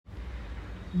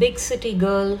Big City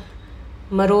Girl,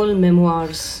 Marol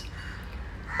Memoirs,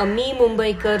 a Me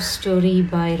Mumbaikar story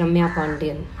by Ramya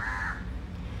Pandian.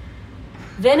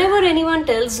 Whenever anyone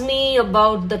tells me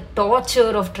about the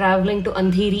torture of traveling to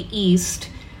Andheri East,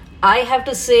 I have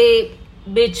to say,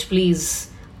 bitch,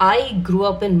 please, I grew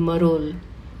up in Marol.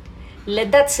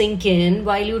 Let that sink in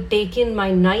while you take in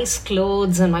my nice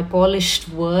clothes and my polished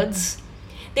words.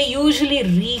 They usually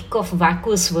reek of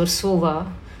vacuous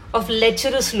Versova, of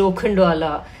lecherous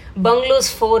Lokhandwala, bungalows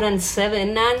 4 and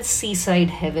 7, and seaside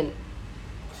heaven.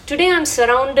 Today I'm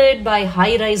surrounded by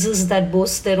high rises that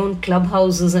boast their own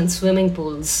clubhouses and swimming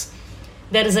pools.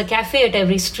 There is a cafe at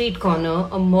every street corner,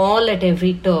 a mall at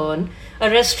every turn, a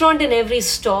restaurant in every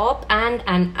stop, and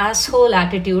an asshole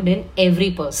attitude in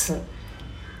every person.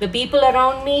 The people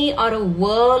around me are a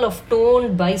whirl of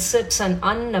toned biceps and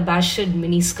unabashed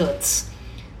miniskirts.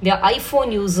 They are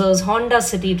iPhone users, Honda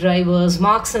City drivers,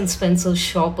 Marks and Spencer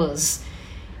shoppers.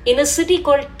 In a city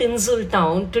called Tinsel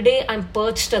Town, today I'm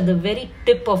perched at the very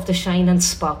tip of the shine and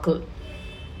sparkle.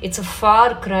 It's a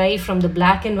far cry from the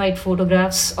black and white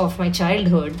photographs of my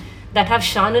childhood that have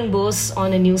Shannon Bose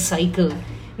on a new cycle,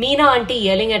 Meena auntie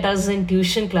yelling at us in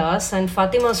tuition class, and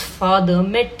Fatima's father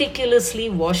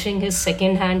meticulously washing his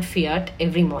second-hand Fiat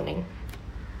every morning.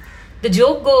 The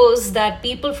joke goes that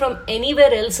people from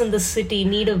anywhere else in the city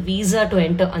need a visa to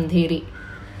enter Andheri.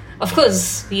 Of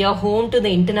course, we are home to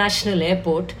the international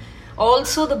airport,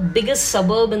 also the biggest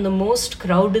suburb in the most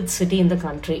crowded city in the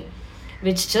country,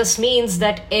 which just means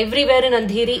that everywhere in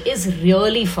Andheri is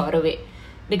really far away,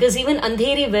 because even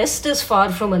Andheri West is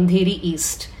far from Andheri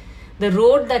East. The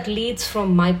road that leads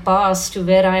from my past to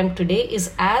where I am today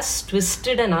is as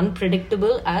twisted and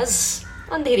unpredictable as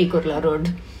Andheri Kurla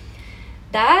Road.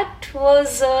 That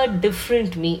was a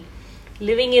different me,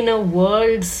 living in a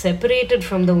world separated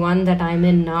from the one that I'm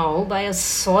in now by a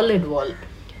solid wall.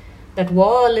 That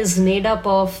wall is made up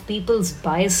of people's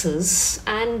biases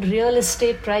and real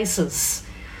estate prices.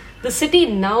 The city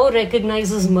now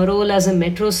recognizes Marol as a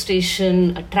metro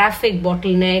station, a traffic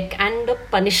bottleneck, and a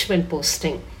punishment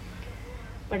posting.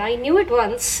 But I knew it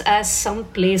once as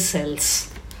someplace else.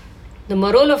 The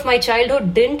Marol of my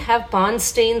childhood didn't have pan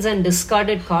stains and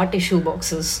discarded car tissue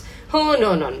boxes. Oh,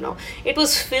 no. It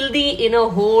was filthy in a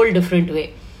whole different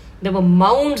way. There were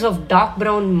mounds of dark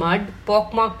brown mud,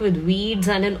 pockmarked with weeds,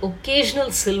 and an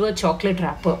occasional silver chocolate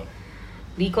wrapper.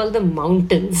 We call them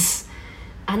mountains.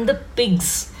 And the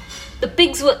pigs. The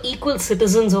pigs were equal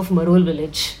citizens of Marol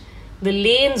village. The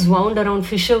lanes wound around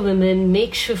fisherwomen,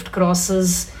 makeshift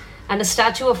crosses, and a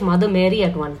statue of Mother Mary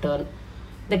at one turn.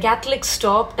 The Catholics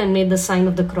stopped and made the sign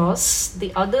of the cross.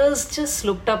 The others just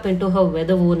looked up into her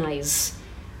weather-worn eyes.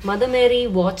 Mother Mary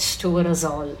watched over us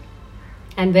all.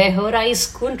 And where her eyes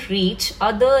couldn't reach,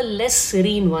 other less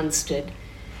serene ones did.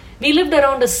 We lived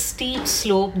around a steep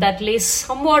slope that lay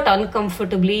somewhat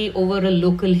uncomfortably over a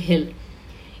local hill.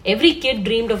 Every kid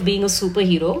dreamed of being a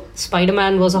superhero.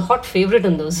 Spider-Man was a hot favorite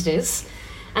in those days.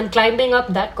 And climbing up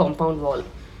that compound wall.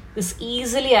 This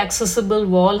easily accessible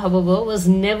wall, however, was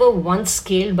never once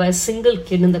scaled by a single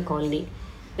kid in the colony.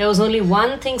 There was only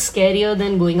one thing scarier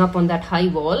than going up on that high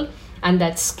wall, and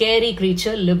that scary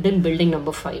creature lived in building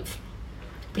number 5.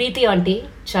 Preeti auntie,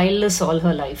 childless all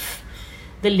her life.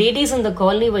 The ladies in the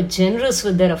colony were generous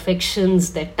with their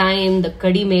affections, their time, the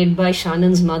curry made by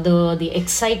Shannon's mother, the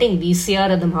exciting VCR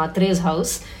at the Mhatre's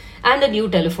house, and a new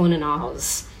telephone in our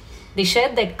house. They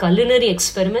shared their culinary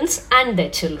experiments and their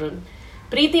children.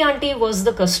 Preeti auntie was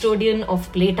the custodian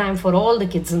of playtime for all the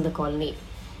kids in the colony.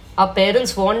 Our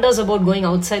parents warned us about going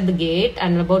outside the gate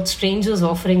and about strangers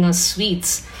offering us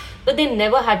sweets, but they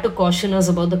never had to caution us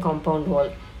about the compound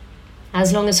wall.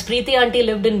 As long as Preeti auntie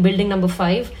lived in building number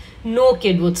 5, no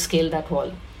kid would scale that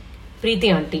wall.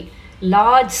 Preeti auntie,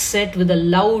 large set with a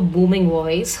loud booming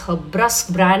voice, her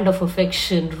brusque brand of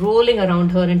affection rolling around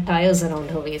her and tires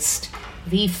around her waist.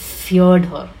 We feared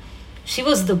her. She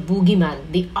was the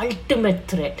boogeyman, the ultimate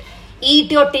threat.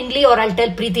 Eat your tindley or I'll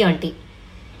tell Preeti auntie.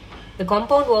 The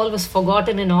compound wall was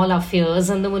forgotten in all our fears,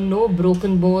 and there were no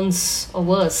broken bones or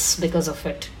worse because of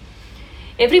it.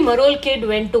 Every Marol kid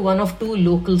went to one of 2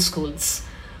 local schools.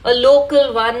 A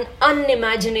local one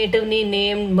unimaginatively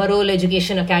named Marol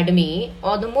Education Academy,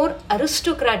 or the more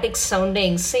aristocratic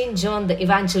sounding St. John the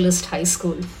Evangelist High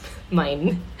School.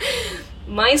 Mine.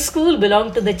 My school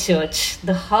belonged to the church,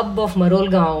 the hub of Marol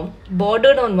Gaon,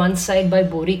 bordered on one side by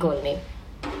Bori Colony.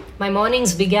 My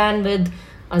mornings began with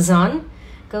Azan,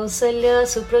 Kausalya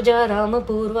Supraja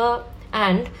Ramapurva,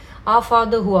 and Our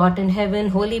Father who art in heaven,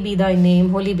 holy be thy name,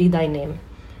 holy be thy name.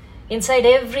 Inside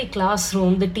every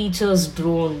classroom, the teachers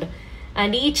droned,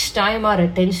 and each time our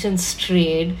attention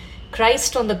strayed,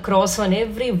 Christ on the cross on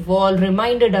every wall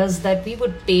reminded us that we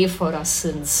would pay for our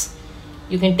sins.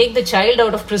 You can take the child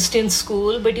out of Christian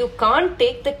school, but you can't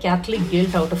take the Catholic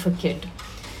guilt out of a kid.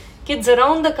 Kids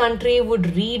around the country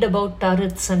would read about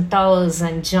turrets and towers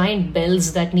and giant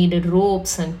bells that needed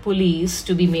ropes and pulleys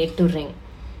to be made to ring.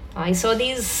 I saw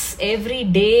these every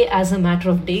day as a matter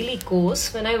of daily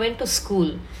course when I went to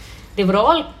school. They were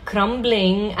all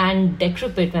crumbling and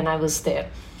decrepit when I was there.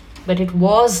 But it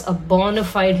was a bona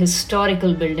fide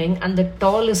historical building and the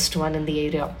tallest one in the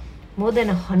area, more than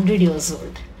 100 years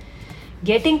old.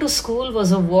 Getting to school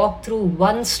was a walk through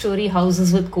one-story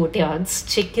houses with courtyards,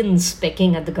 chickens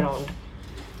pecking at the ground.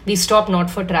 We stopped not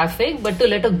for traffic, but to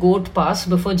let a goat pass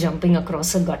before jumping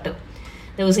across a gutter.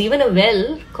 There was even a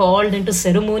well called into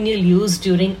ceremonial use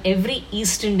during every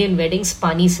East Indian wedding's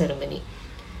pani ceremony.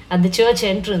 At the church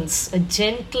entrance, a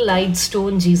gentle-eyed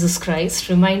stone Jesus Christ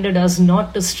reminded us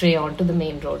not to stray onto the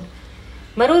main road.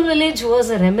 Marol village was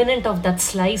a remnant of that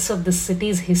slice of the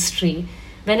city's history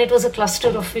when it was a cluster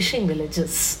of fishing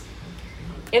villages.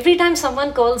 Every time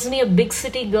someone calls me a big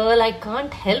city girl, I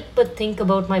can't help but think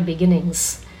about my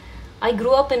beginnings. I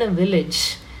grew up in a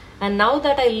village, and now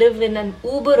that I live in an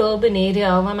uber-urban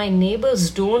area where my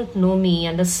neighbors don't know me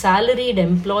and a salaried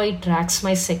employee tracks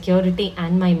my security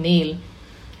and my mail,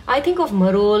 I think of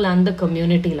Marol and the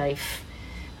community life.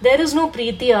 There is no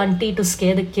Preeti auntie to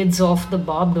scare the kids off the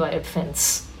barbed wire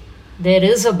fence. There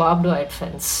is a barbed wire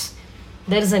fence.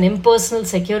 There is an impersonal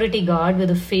security guard with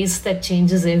a face that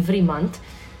changes every month,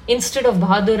 instead of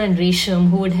Bahadur and Resham,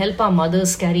 who would help our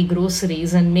mothers carry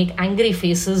groceries and make angry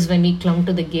faces when we clung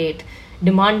to the gate,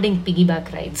 demanding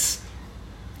piggyback rides.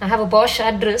 I have a posh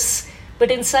address,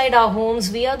 but inside our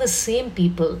homes we are the same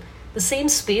people, the same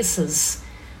spaces.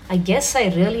 I guess I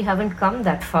really haven't come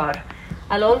that far.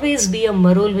 I'll always be a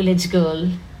Marol village girl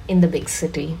in the big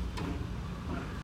city.